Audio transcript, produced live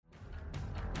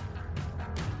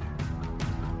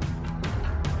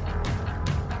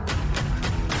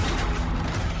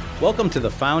Welcome to the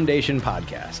Foundation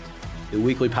Podcast, the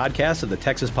weekly podcast of the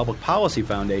Texas Public Policy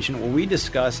Foundation, where we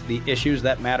discuss the issues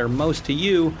that matter most to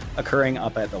you occurring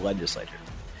up at the legislature.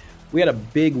 We had a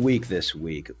big week this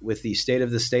week with the State of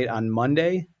the State on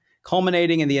Monday,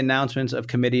 culminating in the announcements of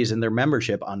committees and their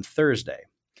membership on Thursday.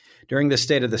 During the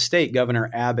State of the State,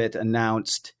 Governor Abbott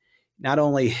announced not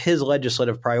only his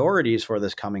legislative priorities for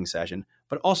this coming session,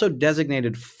 but also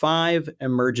designated 5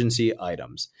 emergency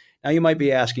items. Now, you might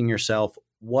be asking yourself,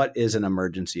 what is an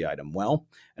emergency item? Well,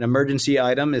 an emergency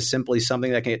item is simply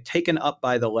something that can get taken up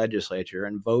by the legislature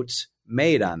and votes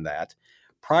made on that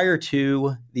prior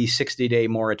to the 60-day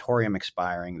moratorium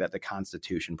expiring that the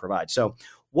Constitution provides. So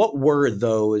what were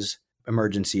those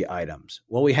emergency items?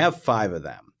 Well, we have 5 of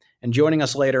them. And joining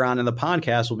us later on in the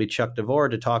podcast will be Chuck DeVore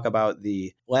to talk about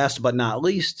the last but not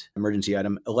least emergency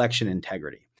item, election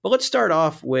integrity. But let's start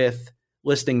off with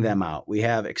listing them out. We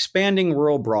have expanding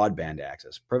rural broadband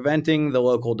access, preventing the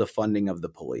local defunding of the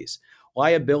police,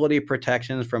 liability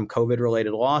protections from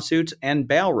COVID-related lawsuits, and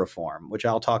bail reform, which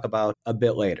I'll talk about a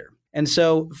bit later. And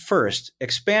so first,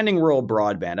 expanding rural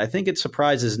broadband. I think it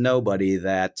surprises nobody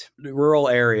that rural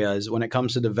areas, when it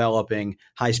comes to developing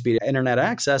high-speed internet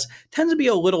access, tends to be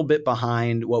a little bit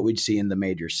behind what we'd see in the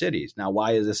major cities. Now,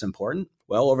 why is this important?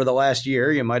 Well, over the last year,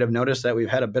 you might have noticed that we've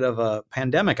had a bit of a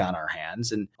pandemic on our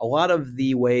hands, and a lot of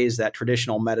the ways that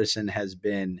traditional medicine has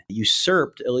been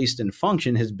usurped, at least in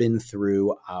function, has been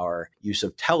through our use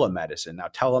of telemedicine. Now,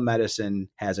 telemedicine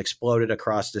has exploded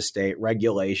across the state.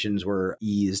 Regulations were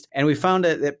eased, and we found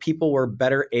that people were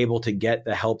better able to get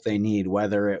the help they need,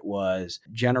 whether it was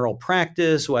general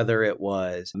practice, whether it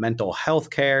was mental health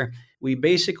care. We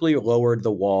basically lowered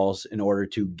the walls in order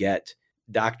to get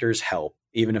doctors help,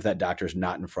 even if that doctor's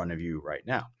not in front of you right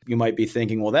now. You might be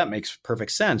thinking, well, that makes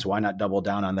perfect sense. Why not double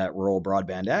down on that rural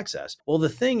broadband access? Well, the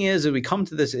thing is that we come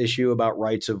to this issue about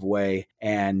rights of way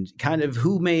and kind of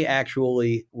who may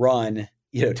actually run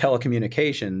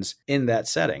telecommunications in that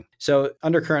setting. So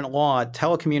under current law,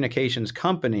 telecommunications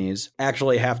companies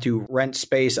actually have to rent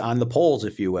space on the poles,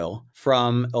 if you will,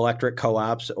 from electric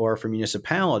co-ops or from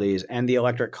municipalities. And the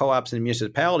electric co-ops and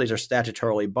municipalities are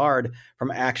statutorily barred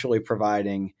from actually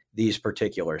providing these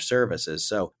particular services.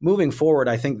 So moving forward,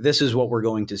 I think this is what we're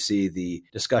going to see the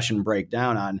discussion break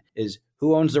down on is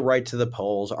who owns the right to the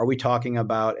poles? Are we talking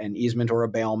about an easement or a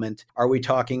bailment? Are we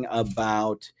talking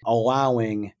about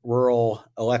allowing rural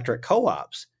electric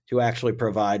co-ops to actually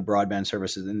provide broadband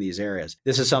services in these areas?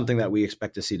 This is something that we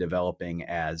expect to see developing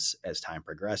as time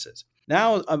progresses.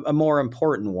 Now, a more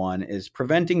important one is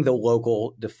preventing the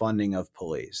local defunding of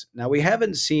police. Now, we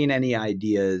haven't seen any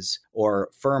ideas or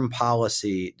firm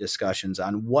policy discussions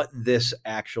on what this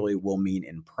actually will mean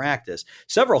in practice.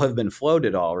 Several have been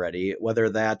floated already, whether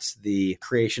that's the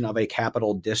creation of a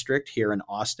capital district here in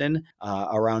Austin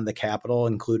around the capital,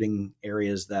 including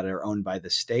areas that are owned by the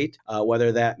state,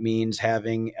 whether that means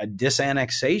having a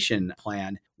disannexation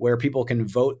plan where people can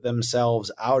vote themselves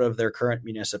out of their current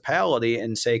municipality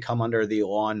and say come under the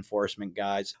law enforcement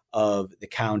guise of the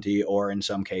county, or in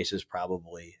some cases,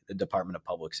 probably the Department of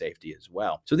Public Safety as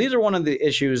well. So these are one of the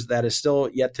issues that is still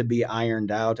yet to be ironed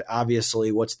out.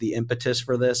 Obviously, what's the impetus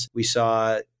for this? We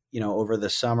saw over the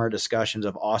summer discussions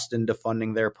of Austin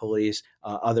defunding their police,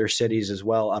 other cities as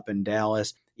well up in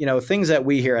Dallas. Things that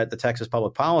we here at the Texas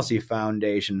Public Policy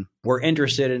Foundation were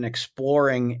interested in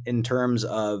exploring in terms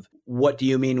of what do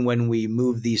you mean when we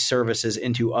move these services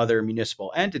into other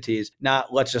municipal entities,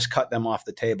 not let's just cut them off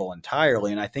the table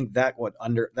entirely. And I think that's what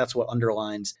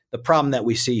underlines the problem that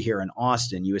we see here in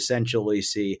Austin. You essentially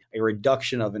see a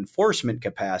reduction of enforcement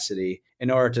capacity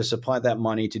in order to supply that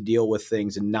money to deal with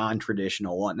things in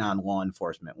non-traditional, non-law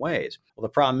enforcement ways. Well, the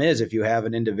problem is if you have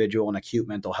an individual in acute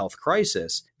mental health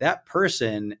crisis, that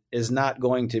person is not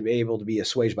going to be able to be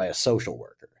assuaged by a social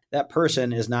worker. That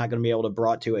person is not going to be able to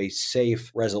brought to a safe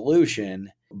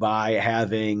resolution by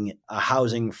having a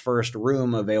housing first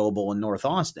room available in North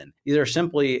Austin. These are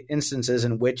simply instances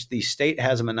in which the state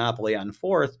has a monopoly on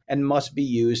force and must be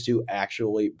used to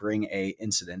actually bring a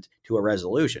incident to a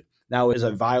resolution. Now, is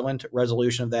a violent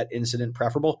resolution of that incident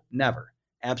preferable? Never.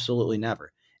 Absolutely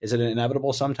never. Is it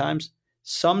inevitable sometimes?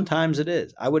 Sometimes it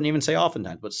is. I wouldn't even say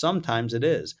oftentimes, but sometimes it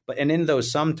is. And in those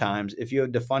sometimes, if you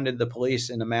have defunded the police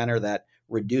in a manner that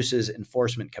reduces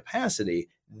enforcement capacity,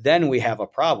 then we have a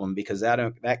problem because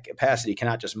that capacity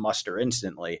cannot just muster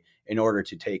instantly in order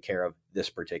to take care of this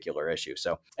particular issue.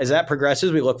 So as that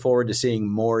progresses, we look forward to seeing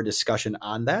more discussion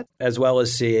on that, as well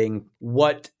as seeing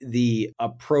what the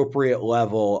appropriate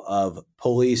level of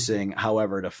policing,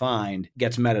 however defined,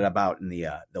 gets meted about in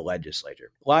the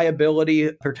legislature.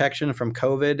 Liability protection from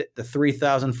COVID, the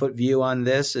 3,000-foot view on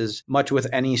this is much with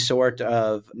any sort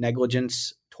of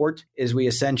negligence tort, is we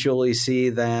essentially see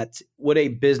that would a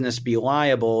business be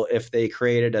liable if they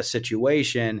created a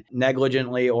situation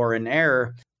negligently or in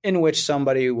error in which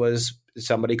somebody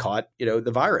caught,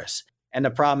 the virus. And the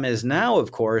problem is now,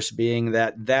 of course, being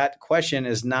that question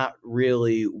is not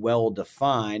really well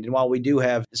defined. And while we do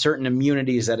have certain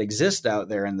immunities that exist out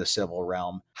there in the civil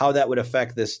realm, how that would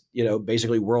affect this,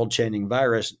 basically world-changing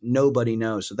virus, nobody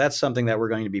knows. So that's something that we're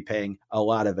going to be paying a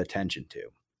lot of attention to.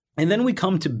 And then we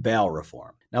come to bail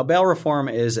reform. Now, bail reform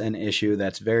is an issue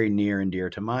that's very near and dear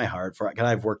to my heart.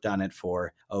 I've worked on it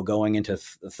for, going into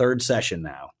the third session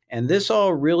now. And this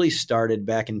all really started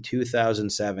back in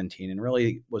 2017 and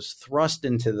really was thrust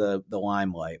into the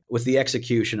limelight with the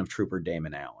execution of Trooper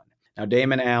Damon Allen. Now,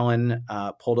 Damon Allen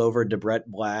pulled over DeVore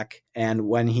Black, and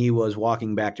when he was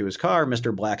walking back to his car,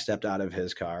 Mr. Black stepped out of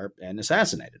his car and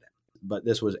assassinated him. But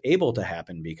this was able to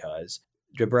happen because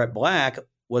DeVore Black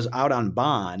was out on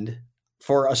bond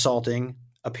for assaulting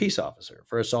a peace officer,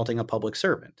 for assaulting a public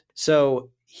servant. So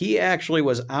he actually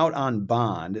was out on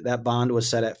bond. That bond was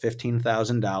set at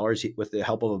 $15,000. With the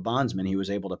help of a bondsman, he was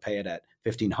able to pay it at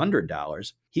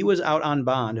 $1,500. He was out on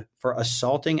bond for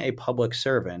assaulting a public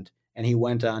servant, and he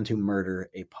went on to murder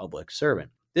a public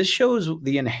servant. This shows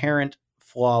the inherent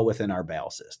flaw within our bail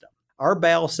system. Our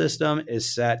bail system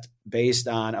is set based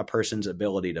on a person's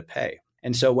ability to pay.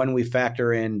 And so when we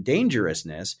factor in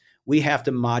dangerousness, we have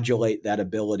to modulate that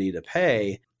ability to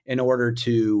pay in order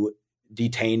to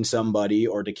detain somebody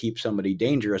or to keep somebody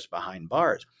dangerous behind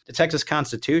bars. The Texas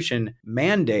Constitution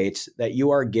mandates that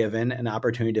you are given an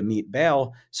opportunity to meet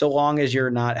bail so long as you're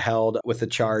not held with the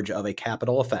charge of a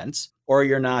capital offense or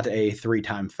you're not a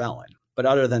 3-time felon. But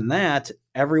other than that,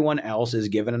 everyone else is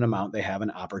given an amount they have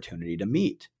an opportunity to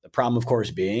meet. The problem, of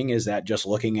course, being is that just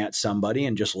looking at somebody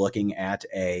and just looking at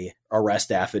a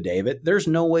arrest affidavit, there's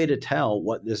no way to tell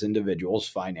what this individual's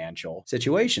financial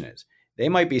situation is. They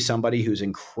might be somebody who's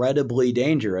incredibly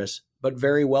dangerous, but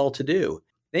very well-to-do.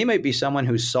 They might be someone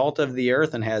who's salt of the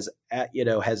earth and has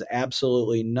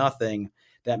absolutely nothing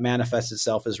that manifests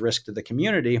itself as risk to the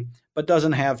community, but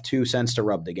doesn't have 2 cents to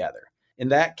rub together. In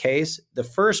that case, the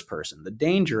first person, the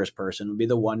dangerous person, would be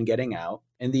the one getting out,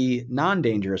 and the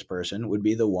non-dangerous person would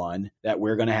be the one that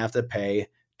we're going to have to pay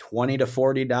 $20 to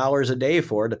 $40 a day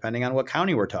for, depending on what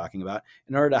county we're talking about,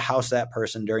 in order to house that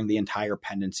person during the entire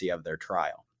pendency of their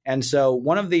trial. And so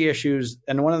one of the issues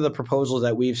and one of the proposals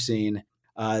that we've seen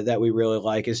that we really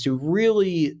like is to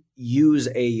really use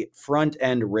a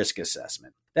front-end risk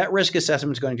assessment. That risk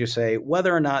assessment is going to say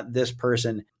whether or not this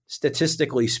person,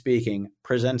 statistically speaking,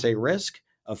 presents a risk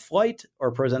of flight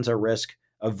or presents a risk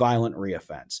of violent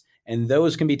reoffense. And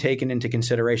those can be taken into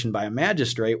consideration by a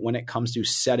magistrate when it comes to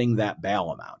setting that bail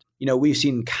amount. We've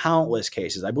seen countless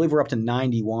cases. I believe we're up to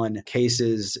 91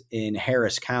 cases in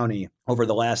Harris County over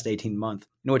the last 18 months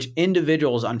in which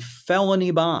individuals on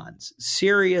felony bonds,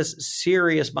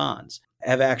 serious bonds,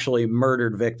 have actually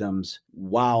murdered victims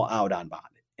while out on bond.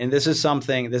 And this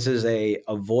is a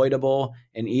avoidable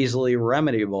and easily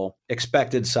remediable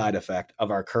expected side effect of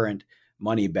our current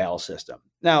money bail system.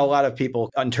 Now, a lot of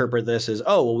people interpret this as,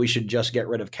 we should just get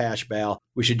rid of cash bail.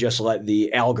 We should just let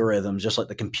the algorithms, just let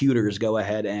the computers go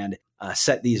ahead and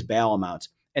set these bail amounts.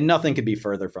 And nothing could be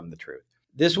further from the truth.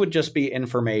 This would just be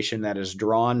information that is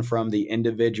drawn from the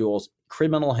individual's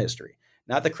criminal history.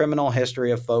 Not the criminal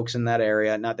history of folks in that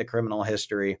area, not the criminal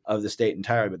history of the state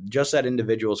entirely, but just that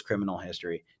individual's criminal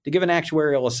history to give an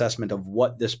actuarial assessment of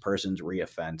what this person's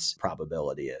reoffense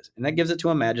probability is. And that gives it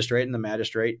to a magistrate, and the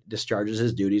magistrate discharges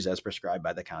his duties as prescribed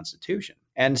by the Constitution.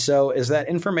 And so as that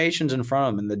information's in front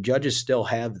of them and the judges still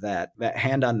have that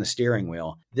hand on the steering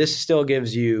wheel, this still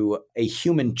gives you a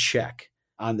human check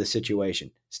on the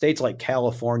situation. States like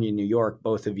California and New York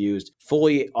both have used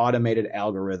fully automated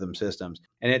algorithm systems,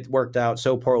 and it worked out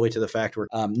so poorly to the fact where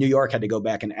New York had to go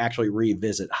back and actually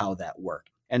revisit how that worked.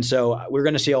 And so we're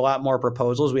going to see a lot more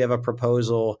proposals. We have a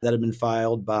proposal that had been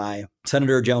filed by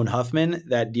Senator Joan Huffman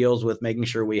that deals with making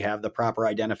sure we have the proper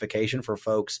identification for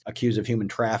folks accused of human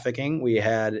trafficking. We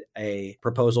had a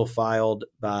proposal filed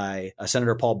by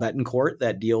Senator Paul Betancourt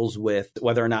that deals with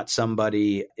whether or not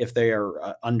somebody, if they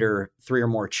are under 3 or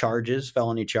more charges,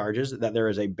 felony charges, that there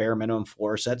is a bare minimum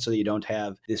floor set so that you don't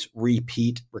have this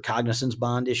repeat recognizance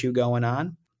bond issue going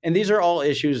on. And these are all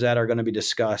issues that are going to be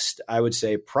discussed, I would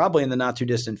say, probably in the not too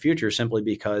distant future, simply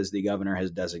because the governor has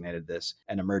designated this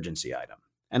an emergency item.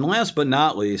 And last but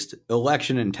not least,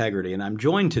 election integrity. And I'm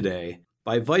joined today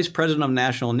by Vice President of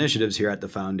National Initiatives here at the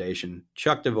Foundation,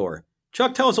 Chuck DeVore.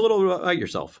 Chuck, tell us a little bit about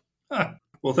yourself.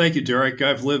 Well, thank you, Derek.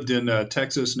 I've lived in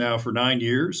Texas now for 9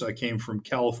 years. I came from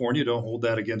California. Don't hold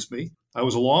that against me. I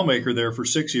was a lawmaker there for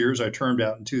 6 years. I termed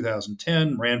out in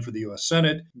 2010, ran for the U.S.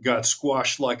 Senate, got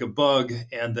squashed like a bug,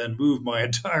 and then moved my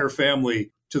entire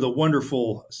family to the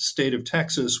wonderful state of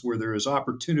Texas where there is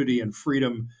opportunity and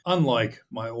freedom, unlike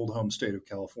my old home state of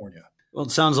California. Well,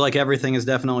 it sounds like everything has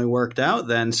definitely worked out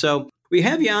then. So we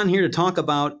have you on here to talk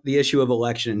about the issue of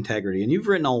election integrity. And you've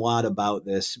written a lot about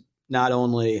this, not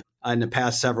only in the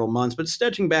past several months, but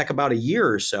stretching back about a year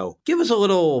or so. Give us a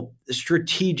little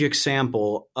strategic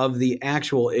sample of the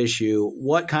actual issue,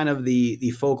 what kind of the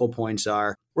focal points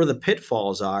are, where the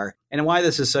pitfalls are, and why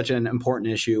this is such an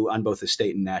important issue on both the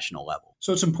state and national level.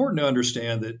 So it's important to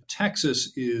understand that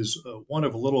Texas is one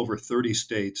of a little over 30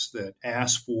 states that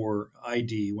ask for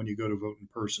ID when you go to vote in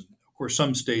person. Of course,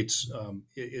 some states,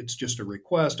 it's just a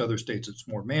request. Other states, it's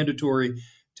more mandatory.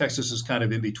 Texas is kind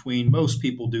of in between. Most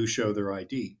people do show their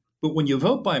ID. But when you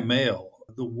vote by mail,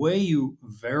 the way you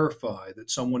verify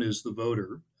that someone is the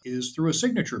voter is through a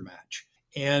signature match.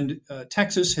 And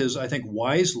Texas has, I think,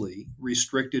 wisely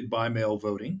restricted by mail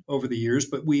voting over the years,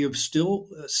 but we have still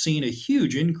seen a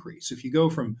huge increase. If you go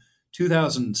from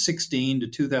 2016 to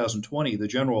 2020, the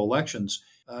general elections,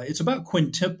 it's about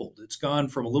quintupled. It's gone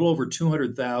from a little over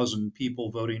 200,000 people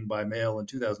voting by mail in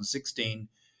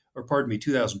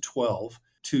 2012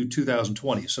 to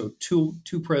 2020. So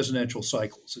two presidential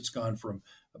cycles. It's gone from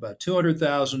about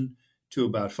 200,000 to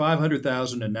about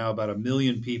 500,000, and now about 1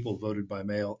 million people voted by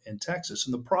mail in Texas.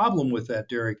 And the problem with that,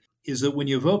 Derek, is that when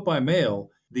you vote by mail,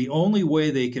 the only way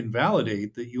they can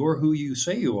validate that you're who you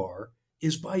say you are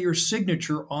is by your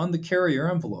signature on the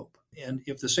carrier envelope. And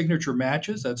if the signature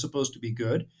matches, that's supposed to be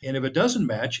good. And if it doesn't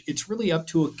match, it's really up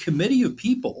to a committee of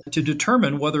people to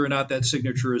determine whether or not that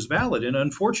signature is valid. And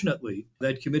unfortunately,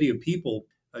 that committee of people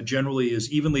generally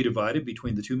is evenly divided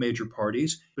between the two major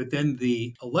parties. But then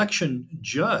the election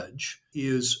judge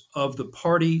is of the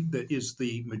party that is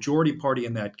the majority party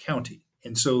in that county.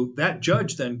 And so that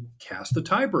judge then casts the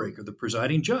tiebreaker, the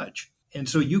presiding judge. And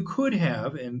so you could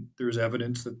have, and there's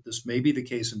evidence that this may be the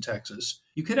case in Texas,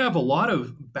 you could have a lot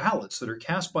of ballots that are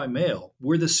cast by mail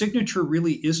where the signature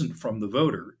really isn't from the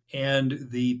voter. And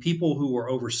the people who were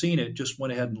overseeing it just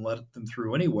went ahead and let them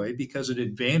through anyway because it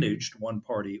advantaged one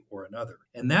party or another.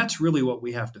 And that's really what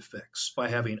we have to fix by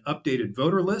having updated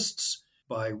voter lists,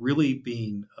 by really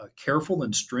being careful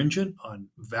and stringent on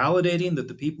validating that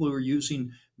the people who are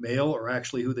using mail are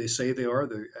actually who they say they are.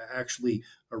 They're actually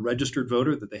a registered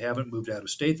voter, that they haven't moved out of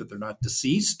state, that they're not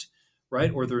deceased,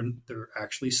 right? Or they're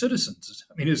actually citizens.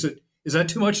 I mean, is that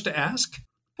too much to ask?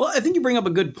 Well, I think you bring up a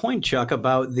good point, Chuck,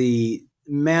 about the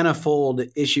manifold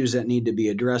issues that need to be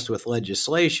addressed with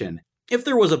legislation. If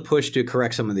there was a push to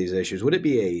correct some of these issues, would it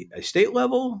be a state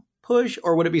level push,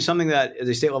 or would it be something that is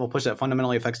a state level push that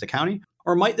fundamentally affects the county?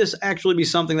 Or might this actually be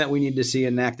something that we need to see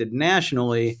enacted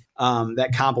nationally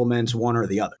that complements one or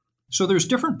the other? So there's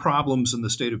different problems in the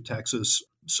state of Texas,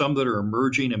 some that are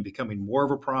emerging and becoming more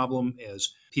of a problem as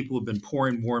people have been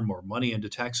pouring more and more money into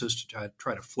Texas to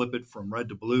try to flip it from red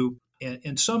to blue,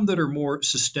 and some that are more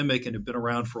systemic and have been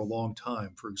around for a long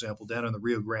time. For example, down in the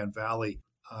Rio Grande Valley,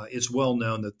 it's well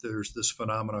known that there's this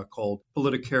phenomena called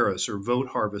politiqueros, or vote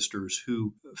harvesters,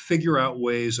 who figure out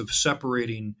ways of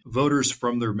separating voters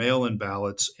from their mail-in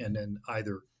ballots and then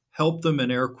either help them,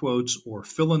 in air quotes, or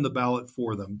fill in the ballot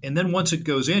for them. And then once it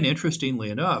goes in, interestingly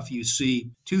enough, you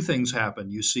see two things happen.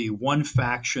 You see one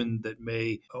faction that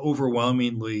may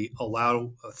overwhelmingly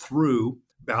allow through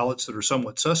ballots that are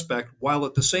somewhat suspect, while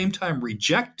at the same time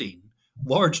rejecting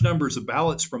large numbers of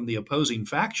ballots from the opposing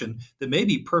faction that may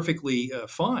be perfectly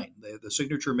fine. The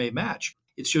signature may match.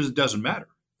 It's just it doesn't matter.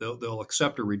 They'll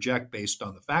accept or reject based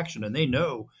on the faction, and they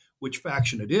know which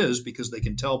faction it is because they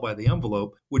can tell by the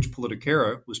envelope which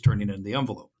politicera was turning in the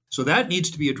envelope. So that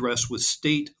needs to be addressed with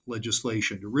state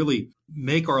legislation to really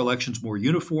make our elections more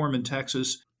uniform in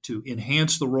Texas, to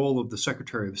enhance the role of the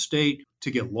Secretary of State,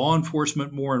 to get law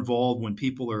enforcement more involved when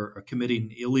people are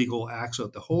committing illegal acts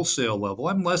at the wholesale level.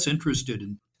 I'm less interested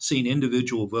in seeing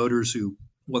individual voters who,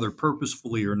 whether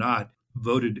purposefully or not,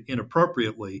 voted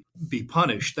inappropriately be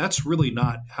punished. That's really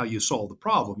not how you solve the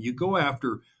problem. You go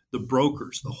after the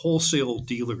brokers, the wholesale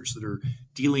dealers that are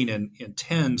dealing in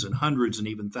tens and hundreds and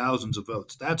even thousands of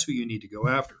votes. That's who you need to go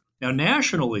after. Now,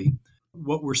 nationally,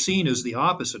 what we're seeing is the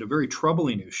opposite, a very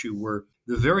troubling issue where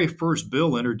the very first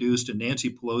bill introduced in Nancy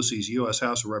Pelosi's U.S.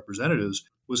 House of Representatives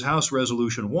was House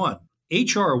Resolution 1.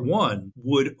 H.R. 1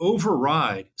 would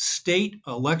override state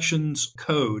elections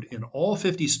code in all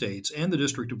 50 states and the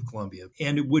District of Columbia,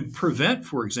 and it would prevent,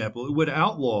 for example, it would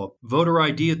outlaw voter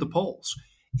ID at the polls.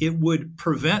 It would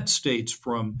prevent states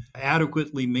from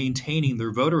adequately maintaining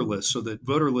their voter lists, so that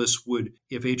voter lists would,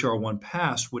 if H.R. 1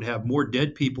 passed, would have more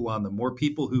dead people on them, more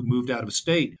people who moved out of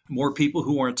state, more people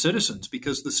who aren't citizens,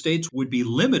 because the states would be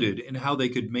limited in how they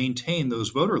could maintain those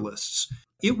voter lists.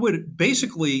 It would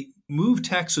basically move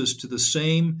Texas to the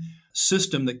same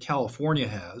system that California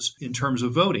has in terms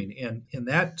of voting. And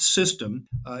that system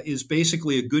is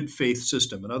basically a good faith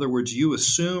system. In other words, you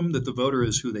assume that the voter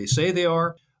is who they say they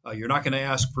are. You're not going to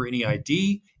ask for any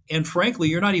ID. And frankly,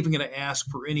 you're not even going to ask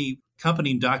for any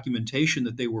accompanying documentation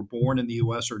that they were born in the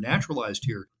U.S. or naturalized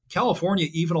here. California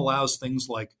even allows things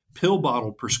like pill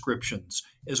bottle prescriptions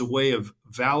as a way of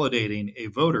validating a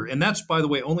voter. And that's, by the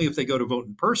way, only if they go to vote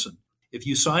in person. If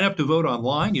you sign up to vote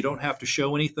online, you don't have to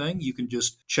show anything. You can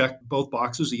just check both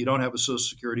boxes that you don't have a social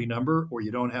security number or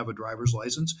you don't have a driver's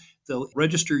license. They'll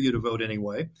register you to vote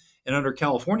anyway. And under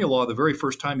California law, the very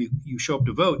first time you show up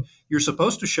to vote, you're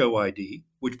supposed to show ID,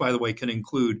 which, by the way, can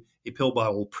include a pill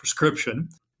bottle prescription.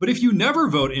 But if you never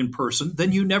vote in person,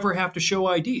 then you never have to show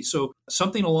ID. So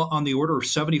something on the order of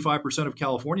 75% of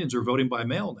Californians are voting by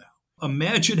mail now.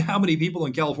 Imagine how many people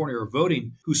in California are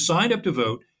voting who signed up to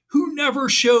vote, who never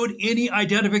showed any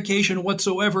identification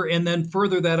whatsoever, and then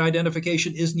further, that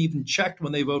identification isn't even checked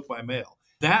when they vote by mail.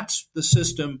 That's the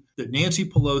system that Nancy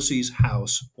Pelosi's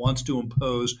House wants to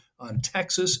impose on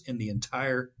Texas and the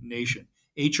entire nation.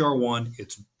 H.R. 1,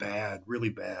 it's bad, really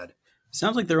bad.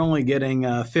 Sounds like they're only getting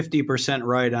 50%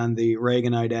 right on the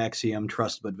Reaganite axiom,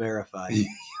 trust but verify.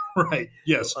 Right.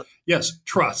 Yes.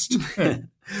 Trust.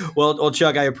 Well,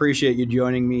 Chuck, I appreciate you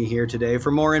joining me here today.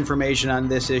 For more information on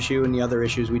this issue and the other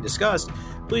issues we discussed,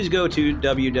 please go to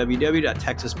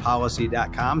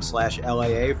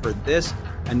www.texaspolicy.com/LAA for this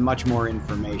and much more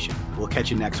information. We'll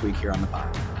catch you next week here on the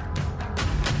pod.